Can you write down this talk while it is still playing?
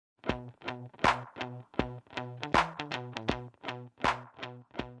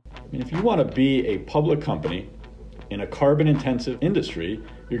If you want to be a public company in a carbon-intensive industry,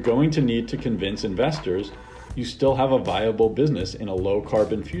 you're going to need to convince investors you still have a viable business in a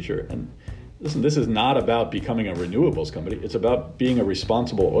low-carbon future. And listen, this is not about becoming a renewables company. It's about being a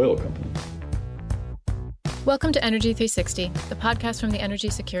responsible oil company. Welcome to Energy 360, the podcast from the Energy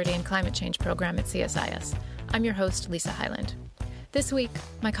Security and Climate Change Program at CSIS. I'm your host, Lisa Hyland. This week,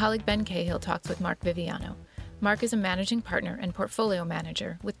 my colleague Ben Cahill talks with Mark Viviano. Mark is a managing partner and portfolio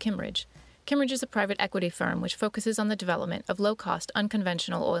manager with Kimmeridge. Kimmeridge is a private equity firm which focuses on the development of low-cost,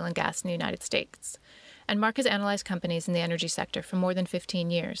 unconventional oil and gas in the United States. And Mark has analyzed companies in the energy sector for more than 15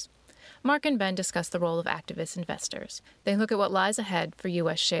 years. Mark and Ben discuss the role of activist investors. They look at what lies ahead for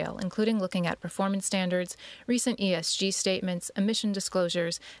U.S. shale, including looking at performance standards, recent ESG statements, emission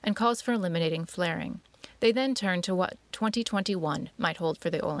disclosures, and calls for eliminating flaring. They then turn to what 2021 might hold for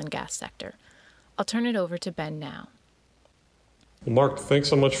the oil and gas sector. I'll turn it over to Ben now. Well, Mark, thanks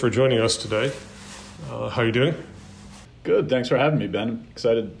so much for joining us today. How are you doing? Good. Thanks for having me, Ben. I'm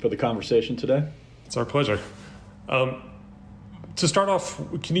excited for the conversation today. It's our pleasure. To start off,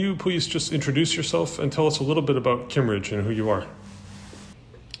 can you please just introduce yourself and tell us a little bit about Kimmeridge and who you are?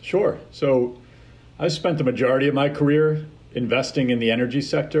 Sure. So I spent the majority of my career investing in the energy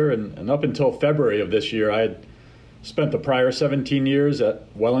sector, and up until February of this year, I had spent the prior 17 years at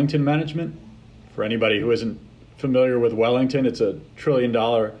Wellington Management. For anybody who isn't familiar with Wellington, it's a $1 trillion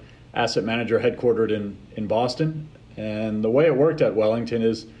asset manager headquartered in Boston. And the way it worked at Wellington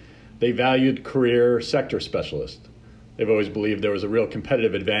is they valued career sector specialists. They've always believed there was a real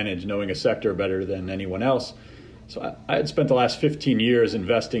competitive advantage knowing a sector better than anyone else. So I had spent the last 15 years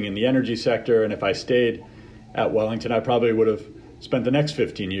investing in the energy sector, and if I stayed at Wellington, I probably would have spent the next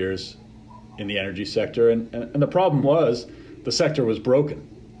 15 years in the energy sector. And the problem was the sector was broken.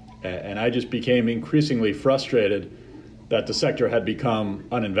 And I just became increasingly frustrated that the sector had become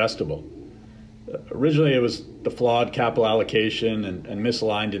uninvestable. Originally, it was the flawed capital allocation and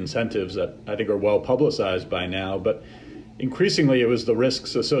misaligned incentives that I think are well publicized by now, but increasingly it was the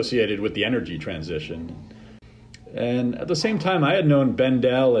risks associated with the energy transition. And at the same time, I had known Ben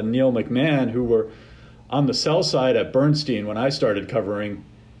Dell and Neil McMahon, who were on the sell side at Bernstein when I started covering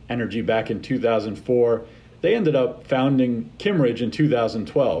energy back in 2004. They ended up founding Kimmeridge in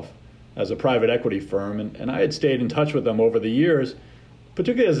 2012 as a private equity firm, and I had stayed in touch with them over the years,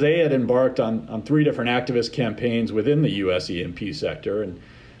 particularly as they had embarked on 3 different activist campaigns within the U.S. E&P sector. And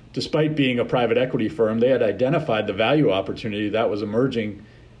despite being a private equity firm, they had identified the value opportunity that was emerging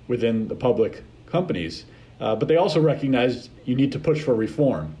within the public companies. But they also recognized you need to push for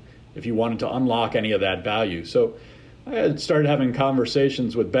reform if you wanted to unlock any of that value. So I had started having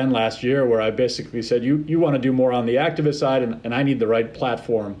conversations with Ben last year where I basically said, you want to do more on the activist side, and I need the right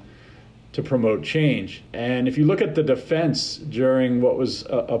platform to promote change. And if you look at the defense during what was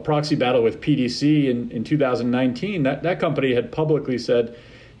a proxy battle with PDC in 2019, that company had publicly said,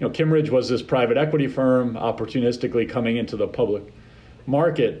 Kimmeridge was this private equity firm opportunistically coming into the public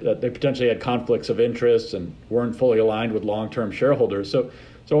market, that they potentially had conflicts of interest and weren't fully aligned with long-term shareholders. So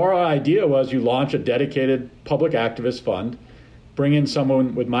our idea was you launch a dedicated public activist fund, bring in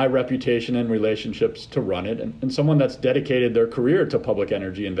someone with my reputation and relationships to run it, and someone that's dedicated their career to public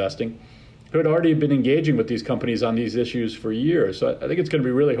energy investing, who had already been engaging with these companies on these issues for years. So I think it's going to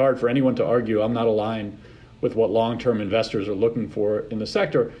be really hard for anyone to argue I'm not aligned with what long-term investors are looking for in the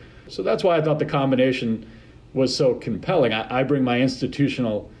sector. So that's why I thought the combination was so compelling. I bring my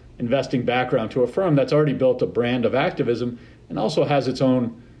institutional investing background to a firm that's already built a brand of activism and also has its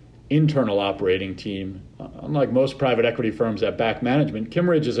own internal operating team. Unlike most private equity firms that back management,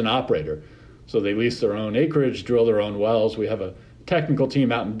 Kimmeridge is an operator. So they lease their own acreage, drill their own wells. We have a technical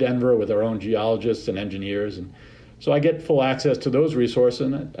team out in Denver with our own geologists and engineers. And so I get full access to those resources,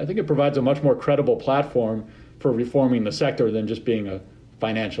 and I think it provides a much more credible platform for reforming the sector than just being a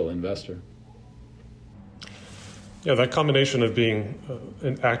financial investor. Yeah, that combination of being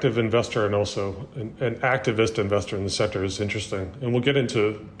an active investor and also an activist investor in the sector is interesting. And we'll get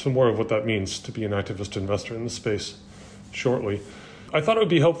into more of what that means to be an activist investor in the space shortly. I thought it would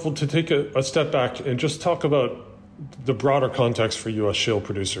be helpful to take a step back and just talk about the broader context for U.S. shale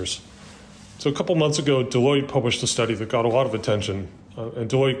producers. So a couple months ago, Deloitte published a study that got a lot of attention. And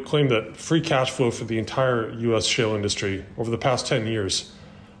Deloitte claimed that free cash flow for the entire U.S. shale industry over the past 10 years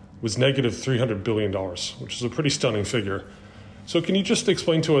was negative $300 billion, which is a pretty stunning figure. So can you just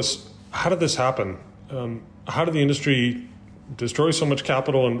explain to us, how did this happen? How did the industry destroy so much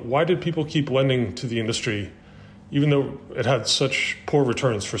capital, and why did people keep lending to the industry, even though it had such poor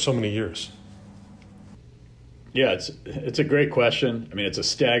returns for so many years? Yeah, it's a great question. I mean, it's a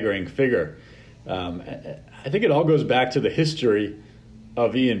staggering figure. I think it all goes back to the history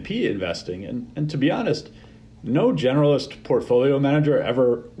of E&P investing. And to be honest, no generalist portfolio manager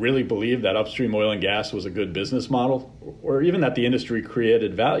ever really believed that upstream oil and gas was a good business model, or even that the industry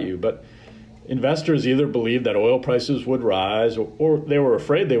created value. But investors either believed that oil prices would rise, or they were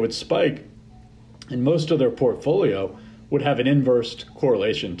afraid they would spike, and most of their portfolio would have an inverse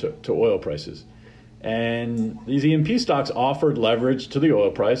correlation to oil prices. And these E&P stocks offered leverage to the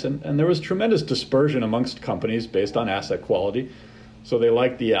oil price, and there was tremendous dispersion amongst companies based on asset quality. So they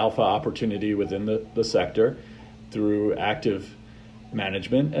liked the alpha opportunity within the sector through active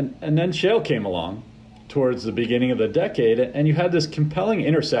management. And then shale came along towards the beginning of the decade, and you had this compelling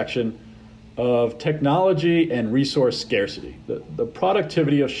intersection of technology and resource scarcity. The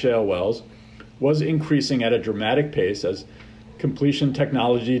productivity of shale wells was increasing at a dramatic pace as completion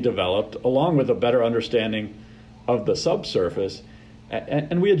technology developed, along with a better understanding of the subsurface.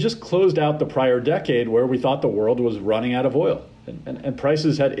 And we had just closed out the prior decade where we thought the world was running out of oil, and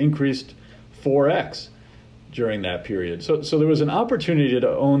prices had increased 4x during that period. So there was an opportunity to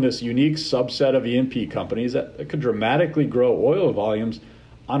own this unique subset of E&P companies that could dramatically grow oil volumes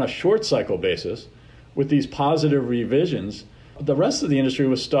on a short cycle basis with these positive revisions. The rest of the industry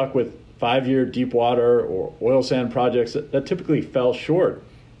was stuck with 5-year deep water or oil sand projects that typically fell short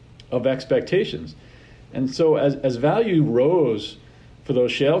of expectations. And so as value rose for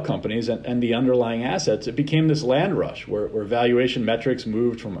those shale companies and the underlying assets, it became this land rush where valuation metrics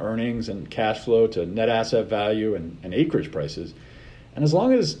moved from earnings and cash flow to net asset value and acreage prices. And as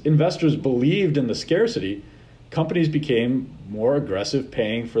long as investors believed in the scarcity, companies became more aggressive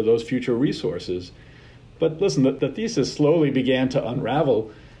paying for those future resources. But listen, the thesis slowly began to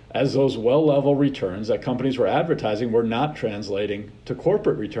unravel as those well-level returns that companies were advertising were not translating to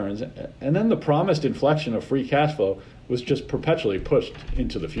corporate returns. And then the promised inflection of free cash flow was just perpetually pushed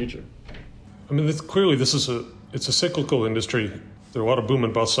into the future. I mean, clearly it's a cyclical industry. There are a lot of boom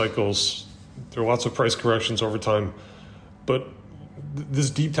and bust cycles. There are lots of price corrections over time. But this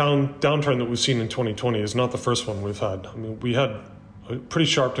deep downturn that we've seen in 2020 is not the first one we've had. I mean, we had a pretty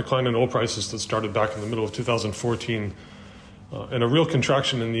sharp decline in oil prices that started back in the middle of 2014 and a real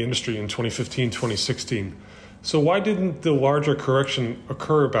contraction in the industry in 2015, 2016. So why didn't the larger correction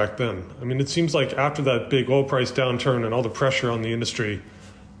occur back then? I mean, it seems like after that big oil price downturn and all the pressure on the industry,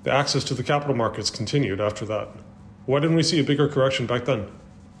 the access to the capital markets continued after that. Why didn't we see a bigger correction back then?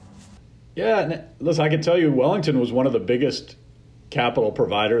 Yeah, listen, I can tell you Wellington was one of the biggest capital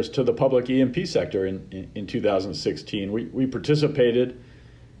providers to the public E&P sector in 2016. We participated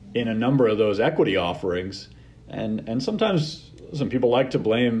in a number of those equity offerings, and sometimes some people like to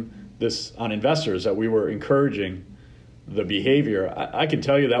blame this on investors that we were encouraging the behavior. I can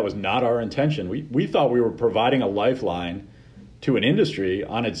tell you that was not our intention. We thought we were providing a lifeline to an industry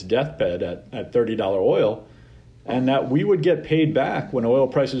on its deathbed at $30 oil, and that we would get paid back when oil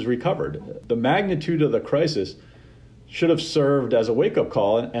prices recovered. The magnitude of the crisis should have served as a wake-up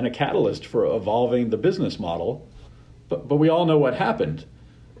call and a catalyst for evolving the business model. But we all know what happened.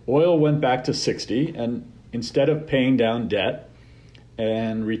 Oil went back to 60, and instead of paying down debt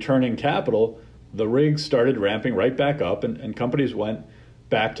and returning capital, the rigs started ramping right back up, and companies went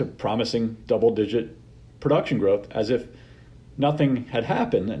back to promising double-digit production growth as if nothing had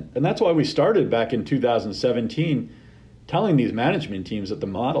happened. And that's why we started back in 2017 telling these management teams that the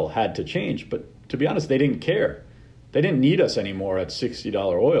model had to change. But to be honest, they didn't care. They didn't need us anymore at $60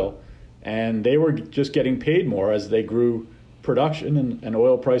 oil, and they were just getting paid more as they grew production and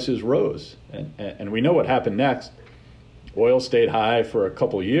oil prices rose. And we know what happened next. Oil stayed high for a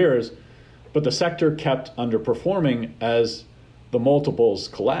couple of years, but the sector kept underperforming as the multiples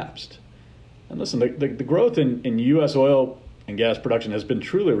collapsed. And listen, the growth in U.S. oil and gas production has been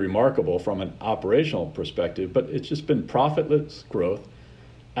truly remarkable from an operational perspective, but it's just been profitless growth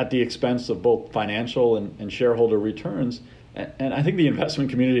at the expense of both financial and shareholder returns. And I think the investment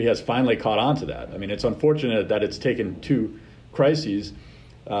community has finally caught on to that. I mean, it's unfortunate that it's taken two crises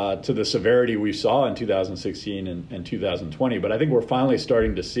to the severity we saw in 2016 and 2020, but I think we're finally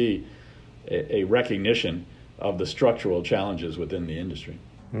starting to see a recognition of the structural challenges within the industry.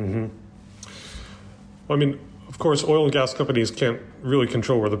 Mm-hmm. Well, I mean, of course, oil and gas companies can't really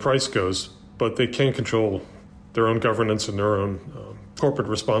control where the price goes, but they can control their own governance and their own corporate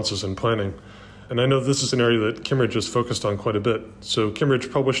responses and planning. And I know this is an area that Kimmeridge has focused on quite a bit. So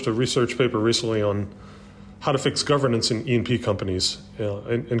Kimmeridge published a research paper recently on how to fix governance in E&P companies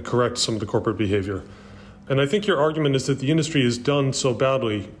and correct some of the corporate behavior. And I think your argument is that the industry is done so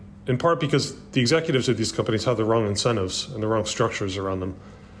badly, in part because the executives of these companies have the wrong incentives and the wrong structures around them.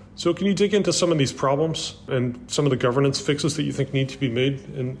 So can you dig into some of these problems and some of the governance fixes that you think need to be made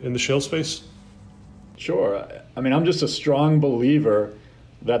in the shale space? Sure. I mean, I'm just a strong believer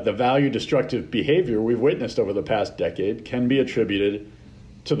that the value destructive behavior we've witnessed over the past decade can be attributed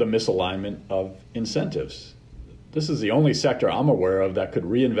to the misalignment of incentives. This is the only sector I'm aware of that could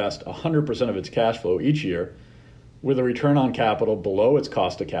reinvest 100% of its cash flow each year with a return on capital below its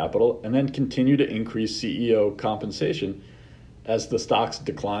cost of capital and then continue to increase CEO compensation as the stocks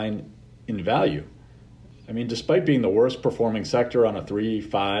decline in value. I mean, despite being the worst performing sector on a 3,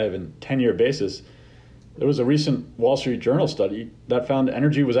 5, and 10-year basis, there was a recent Wall Street Journal study that found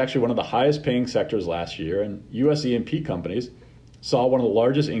energy was actually one of the highest paying sectors last year, and U.S. E&P companies saw one of the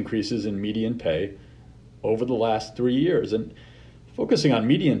largest increases in median pay over the last 3 years. And focusing on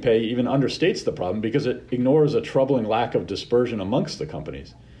median pay even understates the problem because it ignores a troubling lack of dispersion amongst the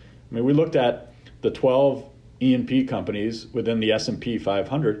companies. I mean, we looked at the 12 E&P companies within the S&P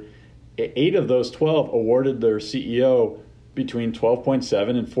 500. 8 of those 12 awarded their CEO between $12.7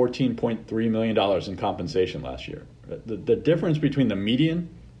 and $14.3 million in compensation last year. The difference between the median,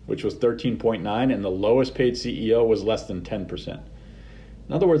 which was 13.9, and the lowest paid CEO was less than 10%.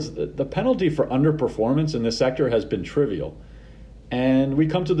 In other words, the penalty for underperformance in this sector has been trivial. And we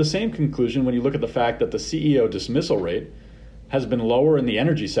come to the same conclusion when you look at the fact that the CEO dismissal rate has been lower in the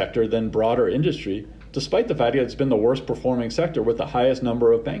energy sector than broader industry, despite the fact that it's been the worst performing sector with the highest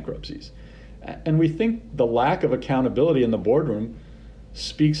number of bankruptcies. And we think the lack of accountability in the boardroom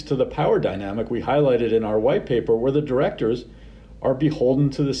speaks to the power dynamic we highlighted in our white paper, where the directors are beholden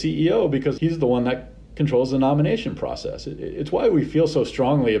to the CEO because he's the one that controls the nomination process. It's why we feel so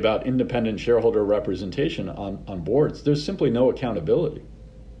strongly about independent shareholder representation on boards. There's simply no accountability.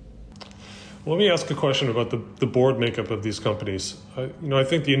 Let me ask a question about the board makeup of these companies. I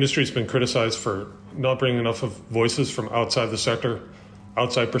think the industry's been criticized for not bringing enough of voices from outside the sector,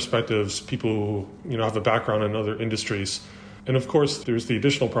 outside perspectives, people who have a background in other industries. And of course, there's the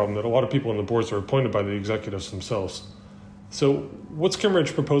additional problem that a lot of people on the boards are appointed by the executives themselves. So what's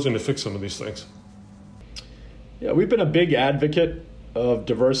Kimmeridge proposing to fix some of these things? Yeah, we've been a big advocate of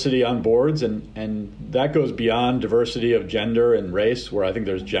diversity on boards, and that goes beyond diversity of gender and race, where I think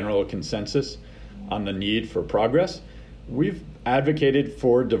there's general consensus on the need for progress. We've advocated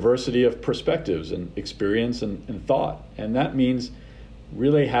for diversity of perspectives and experience and thought, and that means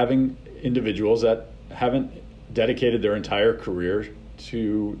really having individuals that haven't dedicated their entire career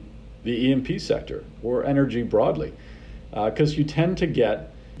to the E&P sector or energy broadly, because you tend to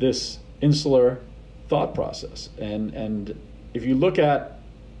get this insular thought process. And if you look at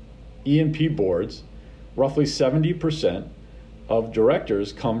E&P boards, roughly 70% of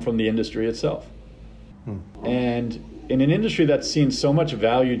directors come from the industry itself. And in an industry that's seen so much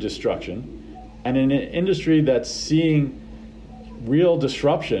value destruction, and in an industry that's seeing real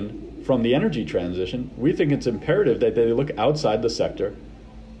disruption from the energy transition, we think it's imperative that they look outside the sector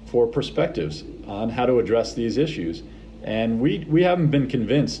for perspectives on how to address these issues. And we haven't been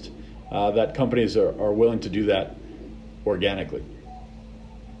convinced that companies are willing to do that organically.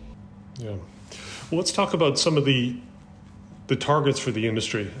 Yeah. Well, let's talk about some of the targets for the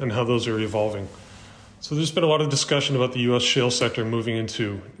industry and how those are evolving. So there's been a lot of discussion about the U.S. shale sector moving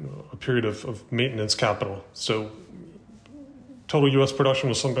into a period of maintenance capital. So total U.S. production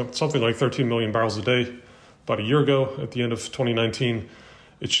was something like 13 million barrels a day about a year ago at the end of 2019.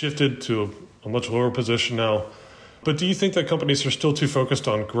 It shifted to a much lower position now. But do you think that companies are still too focused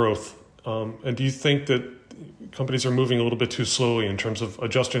on growth? And do you think that companies are moving a little bit too slowly in terms of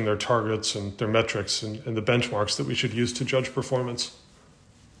adjusting their targets and their metrics and the benchmarks that we should use to judge performance?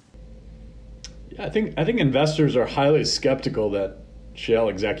 Yeah, I think investors are highly skeptical that shale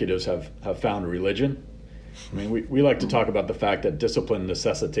executives have found religion. I mean, we like to talk about the fact that discipline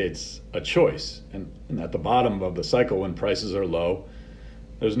necessitates a choice. And at the bottom of the cycle, when prices are low,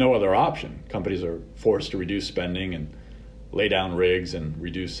 there's no other option. Companies are forced to reduce spending and lay down rigs and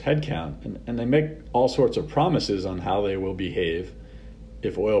reduce headcount. And they make all sorts of promises on how they will behave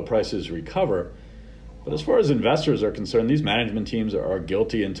if oil prices recover. But as far as investors are concerned, these management teams are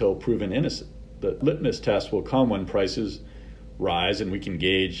guilty until proven innocent. The litmus test will come when prices rise and we can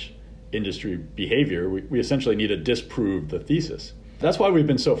gauge industry behavior. We essentially need to disprove the thesis. That's why we've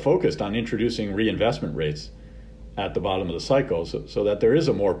been so focused on introducing reinvestment rates at the bottom of the cycle so that there is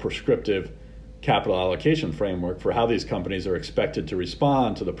a more prescriptive capital allocation framework for how these companies are expected to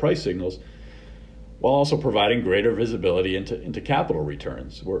respond to the price signals, while also providing greater visibility into capital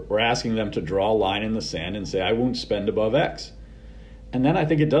returns. We're asking them to draw a line in the sand and say, I won't spend above X. And then I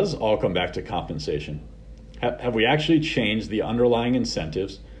think it does all come back to compensation. Have we actually changed the underlying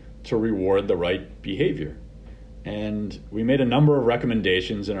incentives to reward the right behavior? And we made a number of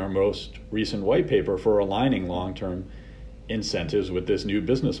recommendations in our most recent white paper for aligning long-term incentives with this new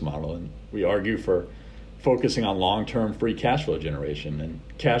business model. And we argue for focusing on long-term free cash flow generation and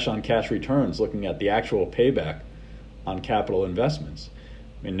cash-on-cash returns, looking at the actual payback on capital investments.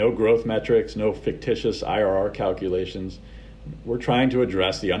 I mean, no growth metrics, no fictitious IRR calculations. We're trying to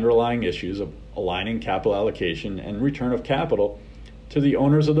address the underlying issues of aligning capital allocation and return of capital to the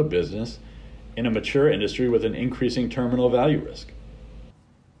owners of the business in a mature industry with an increasing terminal value risk.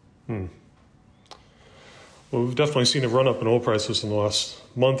 Well, we've definitely seen a run-up in oil prices in the last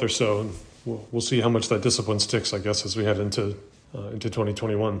month or so, and we'll see how much that discipline sticks, I guess, as we head into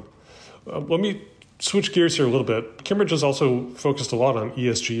 2021. Let me switch gears here a little bit. Kimmeridge has also focused a lot on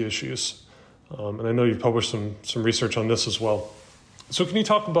ESG issues, and I know you've published some research on this as well. So can you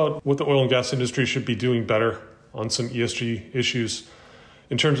talk about what the oil and gas industry should be doing better on some ESG issues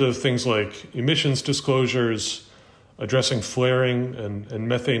in terms of things like emissions disclosures, addressing flaring and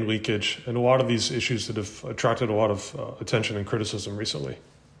methane leakage, and a lot of these issues that have attracted a lot of attention and criticism recently?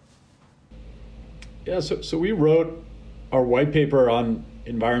 Yeah, so we wrote our white paper on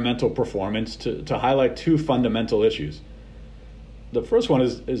environmental performance to highlight two fundamental issues. The first one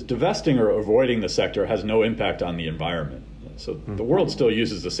is divesting or avoiding the sector has no impact on the environment. So the world still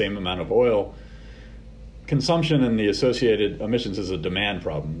uses the same amount of oil. Consumption and the associated emissions is a demand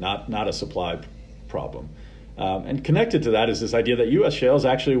problem, not a supply problem. And connected to that is this idea that U.S. shale is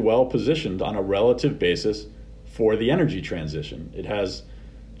actually well positioned on a relative basis for the energy transition. It has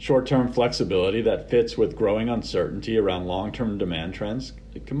short-term flexibility that fits with growing uncertainty around long-term demand trends,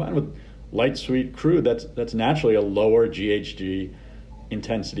 combined with light sweet crude that's naturally a lower GHG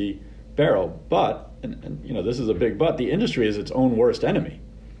intensity barrel. But, and you know, this is a big but, the industry is its own worst enemy.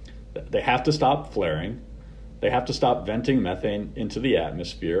 They have to stop flaring. They have to stop venting methane into the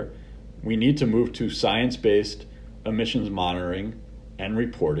atmosphere. We need to move to science-based emissions monitoring and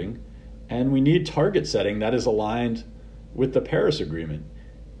reporting. And we need target setting that is aligned with the Paris Agreement.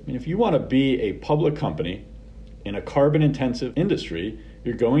 I mean, if you want to be a public company in a carbon-intensive industry,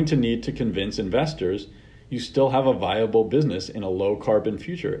 you're going to need to convince investors you still have a viable business in a low-carbon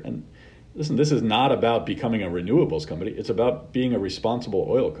future. And listen, this is not about becoming a renewables company. It's about being a responsible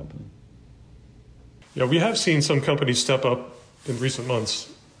oil company. Yeah, we have seen some companies step up in recent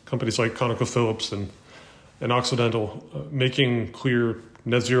months, companies like ConocoPhillips and Occidental, making clear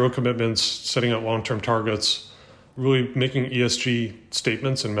net zero commitments, setting out long-term targets, really making ESG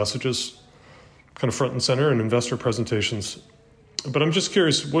statements and messages kind of front and center in investor presentations. But I'm just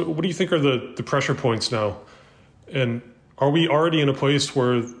curious, what do you think are the pressure points now? And are we already in a place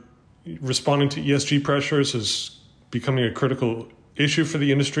where responding to ESG pressures is becoming a critical issue for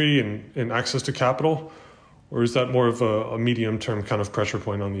the industry and access to capital? Or is that more of a medium-term kind of pressure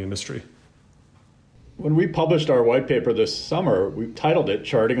point on the industry? When we published our white paper this summer, we titled it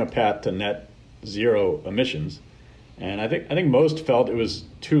Charting a Path to Net Zero Emissions. And I think most felt it was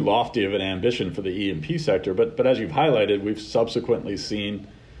too lofty of an ambition for the E&P sector. But as you've highlighted, we've subsequently seen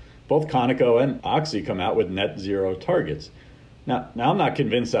both Conoco and Oxy come out with net zero targets. Now I'm not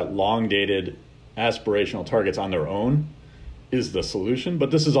convinced that long-dated aspirational targets on their own is the solution,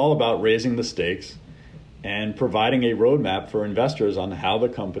 but this is all about raising the stakes and providing a roadmap for investors on how the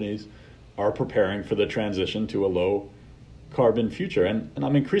companies are preparing for the transition to a low carbon future. And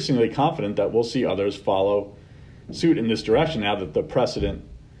I'm increasingly confident that we'll see others follow suit in this direction now that the precedent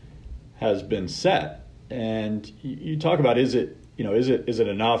has been set. And you talk about, is it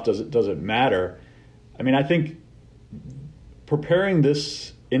enough? Does it matter? I mean, I think preparing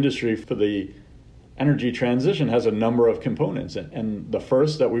this industry for the energy transition has a number of components. And the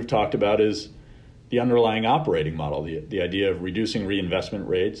first that we've talked about is the underlying operating model, the idea of reducing reinvestment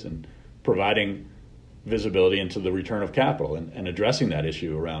rates and providing visibility into the return of capital and addressing that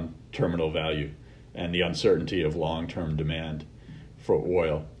issue around terminal value and the uncertainty of long-term demand for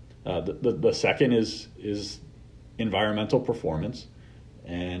oil. The second is environmental performance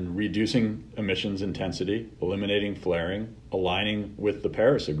and reducing emissions intensity, eliminating flaring, aligning with the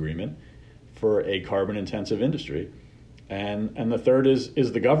Paris Agreement for a carbon-intensive industry. And the third is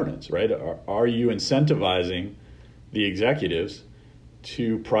the governance, right? Are you incentivizing the executives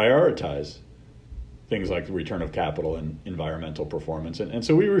to prioritize things like the return of capital and environmental performance? And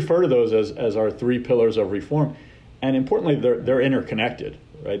so we refer to those as our three pillars of reform. And importantly, they're interconnected,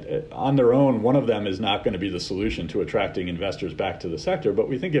 right? On their own, one of them is not going to be the solution to attracting investors back to the sector. But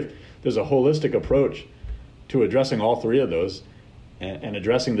we think if there's a holistic approach to addressing all three of those and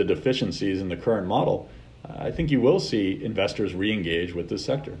addressing the deficiencies in the current model, I think you will see investors re-engage with this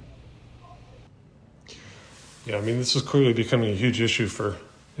sector. Yeah, I mean, this is clearly becoming a huge issue for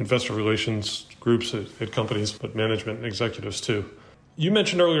investor relations groups at companies, but management and executives too. You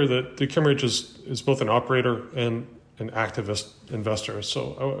mentioned earlier that the Kimmeridge is both an operator and an activist investor.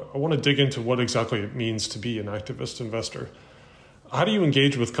 So I want to dig into what exactly it means to be an activist investor. How do you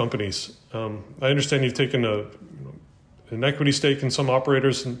engage with companies? I understand you've taken an equity stake in some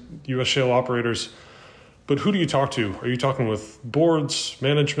operators, and U.S. shale operators, but who do you talk to? Are you talking with boards,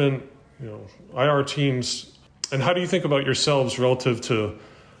 management, IR teams? And how do you think about yourselves relative to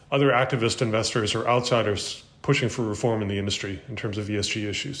other activist investors or outsiders pushing for reform in the industry in terms of ESG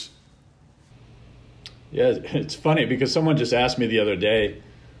issues? Yeah, it's funny because someone just asked me the other day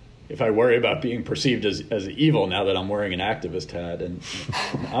if I worry about being perceived as evil now that I'm wearing an activist hat. And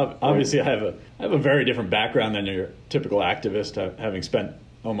obviously I have a very different background than your typical activist, having spent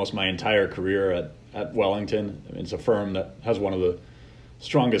almost my entire career at Wellington. I mean, it's a firm that has one of the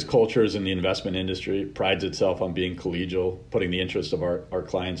strongest cultures in the investment industry. It prides itself on being collegial, putting the interests of our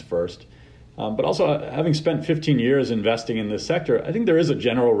clients first. But also, having spent 15 years investing in this sector, I think there is a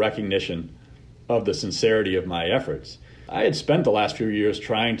general recognition of the sincerity of my efforts. I had spent the last few years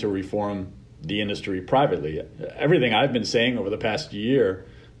trying to reform the industry privately. Everything I've been saying over the past year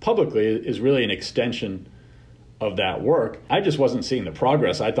publicly is really an extension of that work. I just wasn't seeing the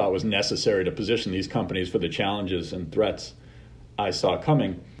progress I thought was necessary to position these companies for the challenges and threats I saw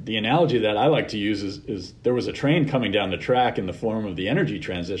coming. The analogy that I like to use is there was a train coming down the track in the form of the energy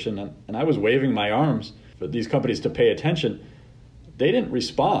transition, and I was waving my arms for these companies to pay attention. They didn't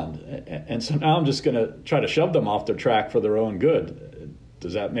respond, and so now I'm just going to try to shove them off the track for their own good.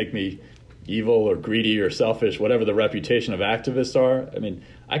 Does that make me evil or greedy or selfish, whatever the reputation of activists are? I mean,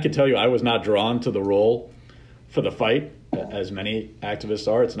 I could tell you I was not drawn to the role for the fight, as many activists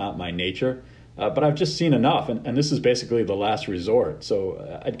are. It's not my nature. But I've just seen enough, and this is basically the last resort.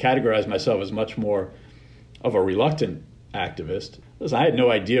 So I'd categorize myself as much more of a reluctant activist. Listen, I had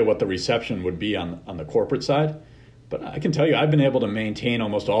no idea what the reception would be on the corporate side, but I can tell you I've been able to maintain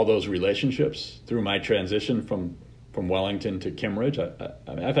almost all those relationships through my transition from Wellington to Kimmeridge.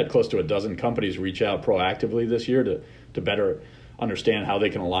 I mean, I've had close to a dozen companies reach out proactively this year to better understand how they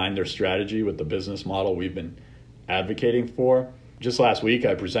can align their strategy with the business model we've been advocating for. Just last week,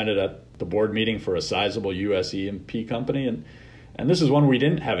 I presented at the board meeting for a sizable U.S. E&P company, and this is one we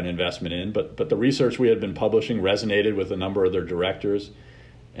didn't have an investment in, but the research we had been publishing resonated with a number of their directors,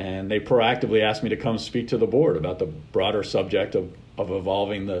 and they proactively asked me to come speak to the board about the broader subject of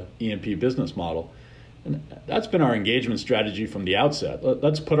evolving the E&P business model. And that's been our engagement strategy from the outset.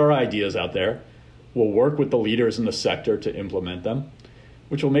 Let's put our ideas out there. We'll work with the leaders in the sector to implement them,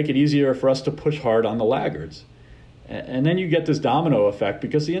 which will make it easier for us to push hard on the laggards. And then you get this domino effect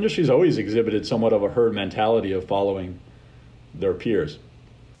because the industry's always exhibited somewhat of a herd mentality of following their peers.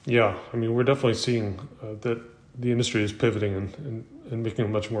 Yeah, I mean, we're definitely seeing that the industry is pivoting and making a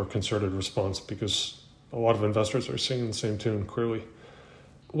much more concerted response because a lot of investors are singing the same tune, clearly.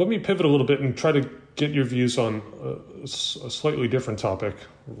 Let me pivot a little bit and try to get your views on a slightly different topic,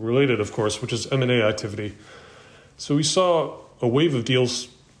 related, of course, which is M&A activity. So we saw a wave of deals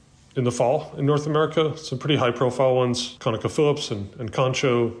in the fall in North America, some pretty high-profile ones, ConocoPhillips and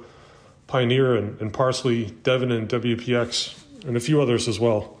Concho, Pioneer and Parsley, Devon and WPX, and a few others as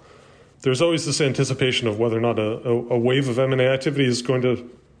well. There's always this anticipation of whether or not a wave of M&A activity is going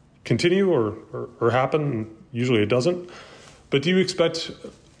to continue or happen, and usually it doesn't. But do you expect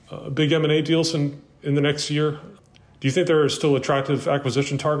big M&A deals in the next year? Do you think there are still attractive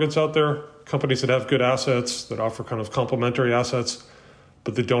acquisition targets out there, companies that have good assets, that offer kind of complementary assets,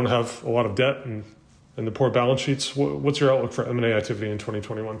 but they don't have a lot of debt and the poor balance sheets? What's your outlook for M&A activity in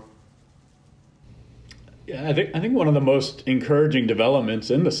 2021? Yeah, I think one of the most encouraging developments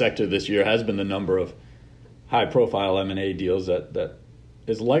in the sector this year has been the number of high-profile M&A deals that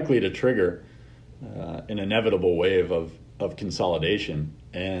is likely to trigger an inevitable wave of consolidation.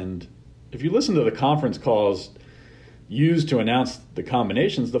 And if you listen to the conference calls used to announce the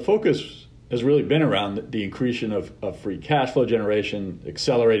combinations, the focus has really been around the accretion of free cash flow generation,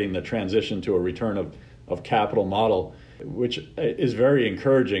 accelerating the transition to a return of capital model, which is very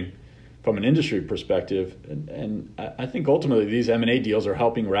encouraging from an industry perspective. And I think ultimately these M&A deals are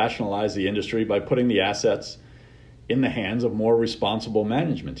helping rationalize the industry by putting the assets in the hands of more responsible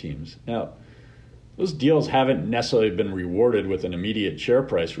management teams. Now, those deals haven't necessarily been rewarded with an immediate share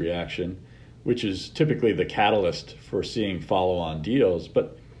price reaction, which is typically the catalyst for seeing follow-on deals.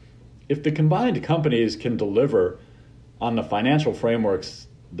 But if the combined companies can deliver on the financial frameworks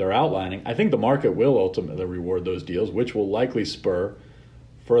they're outlining, I think the market will ultimately reward those deals, which will likely spur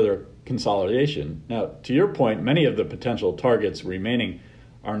further consolidation. Now, to your point, many of the potential targets remaining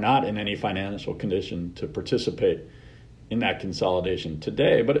are not in any financial condition to participate in that consolidation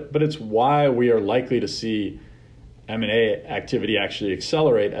today, but it's why we are likely to see M&A activity actually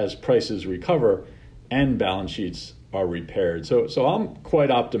accelerate as prices recover and balance sheets are repaired. So I'm quite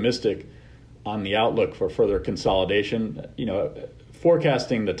optimistic on the outlook for further consolidation.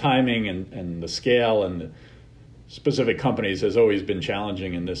 Forecasting the timing and the scale and the specific companies has always been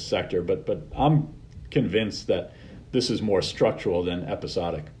challenging in this sector, but I'm convinced that this is more structural than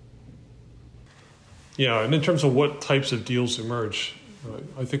episodic. Yeah, and in terms of what types of deals emerge,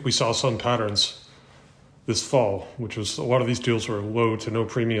 I think we saw some patterns this fall, which was a lot of these deals were low to no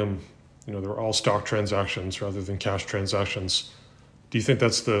premium. They were all stock transactions rather than cash transactions. Do you think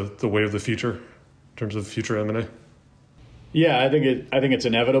that's the way of the future in terms of future M&A? Yeah, I think it's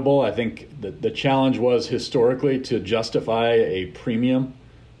inevitable. I think the challenge was historically to justify a premium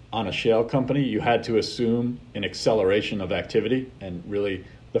on a shale company, you had to assume an acceleration of activity and really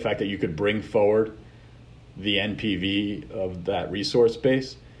the fact that you could bring forward the NPV of that resource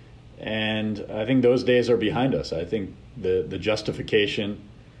base. And I think those days are behind us. I think the justification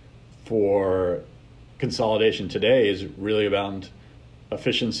for consolidation today is really about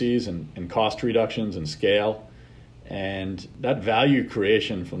efficiencies and cost reductions and scale. And that value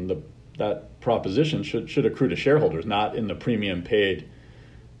creation from that proposition should accrue to shareholders, not in the premium paid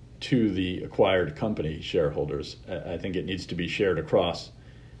to the acquired company shareholders. I think it needs to be shared across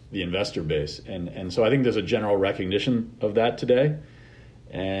the investor base. And so I think there's a general recognition of that today.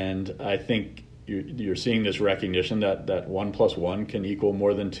 And I think you're seeing this recognition that 1 + 1 can equal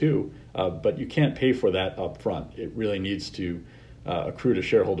more than 2, but you can't pay for that up front. It really needs to accrue to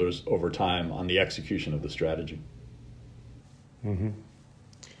shareholders over time on the execution of the strategy. Mm-hmm.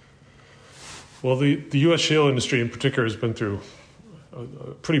 Well, the U.S. shale industry in particular has been through a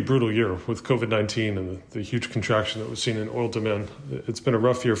pretty brutal year with COVID-19 and the huge contraction that we've seen in oil demand. It's been a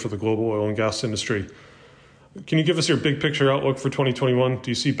rough year for the global oil and gas industry. Can you give us your big picture outlook for 2021?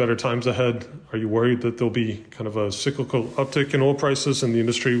 Do you see better times ahead? Are you worried that there'll be kind of a cyclical uptick in oil prices and the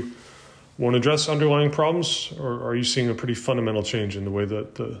industry won't address underlying problems? Or are you seeing a pretty fundamental change in the way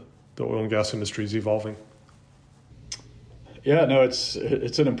that the oil and gas industry is evolving? Yeah, no, it's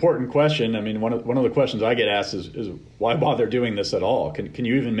an important question. I mean, one of the questions I get asked is why bother doing this at all? Can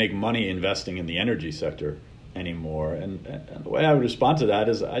you even make money investing in the energy sector anymore? And the way I would respond to that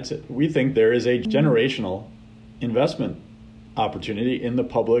is I'd say we think there is a generational investment opportunity in the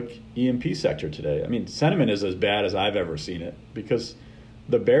public E&P sector today. I mean, sentiment is as bad as I've ever seen it because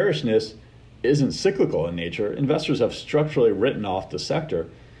the bearishness isn't cyclical in nature. Investors have structurally written off the sector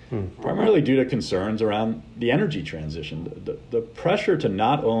primarily due to concerns around the energy transition. The pressure to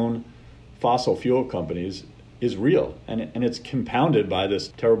not own fossil fuel companies is real, and it's compounded by this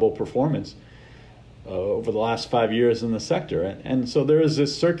terrible performance over the last 5 years in the sector. And so there is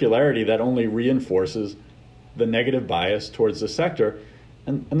this circularity that only reinforces the negative bias towards the sector,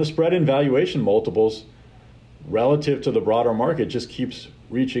 and the spread in valuation multiples relative to the broader market just keeps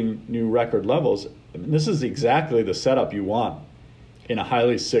reaching new record levels. I mean, this is exactly the setup you want in a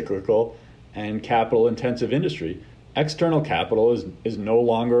highly cyclical and capital-intensive industry. External capital is no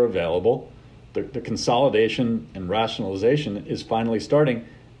longer available. The consolidation and rationalization is finally starting,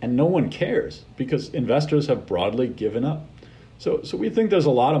 and no one cares because investors have broadly given up. So we think there's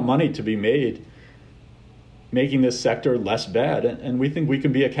a lot of money to be made making this sector less bad, and we think we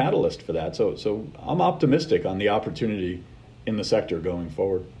can be a catalyst for that. So I'm optimistic on the opportunity in the sector going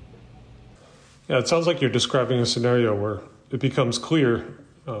forward. Yeah, it sounds like you're describing a scenario where it becomes clear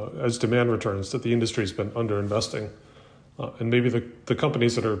as demand returns that the industry's been underinvesting. And maybe the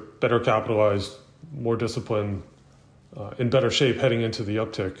companies that are better capitalized, more disciplined, in better shape heading into the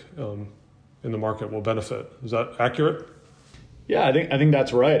uptick in the market will benefit. Is that accurate? Yeah, I think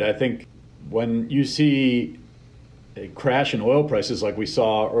that's right. I think when you see a crash in oil prices like we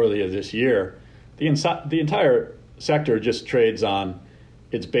saw earlier this year, the entire sector just trades on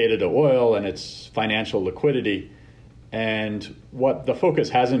its beta to oil and its financial liquidity. And what the focus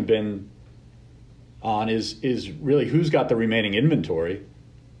hasn't been on is really who's got the remaining inventory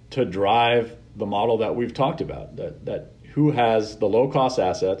to drive the model that we've talked about, that who has the low-cost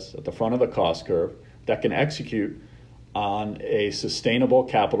assets at the front of the cost curve that can execute on a sustainable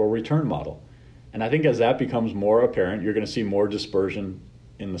capital return model. And I think as that becomes more apparent, you're going to see more dispersion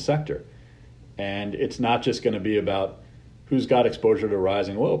in the sector. And it's not just going to be about who's got exposure to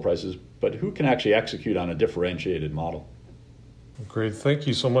rising oil prices, but who can actually execute on a differentiated model. Great. Thank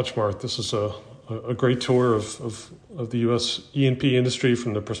you so much, Mark. This is a great tour of the U.S. E&P industry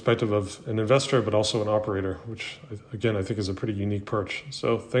from the perspective of an investor, but also an operator, which, again, I think is a pretty unique perch.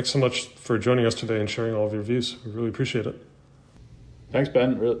 So thanks so much for joining us today and sharing all of your views. We really appreciate it. Thanks,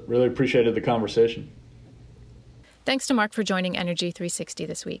 Ben. Really appreciated the conversation. Thanks to Mark for joining Energy 360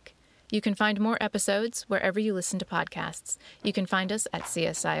 this week. You can find more episodes wherever you listen to podcasts. You can find us at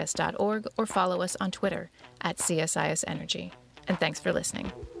csis.org or follow us on Twitter at CSIS Energy. And thanks for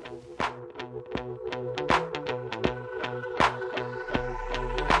listening.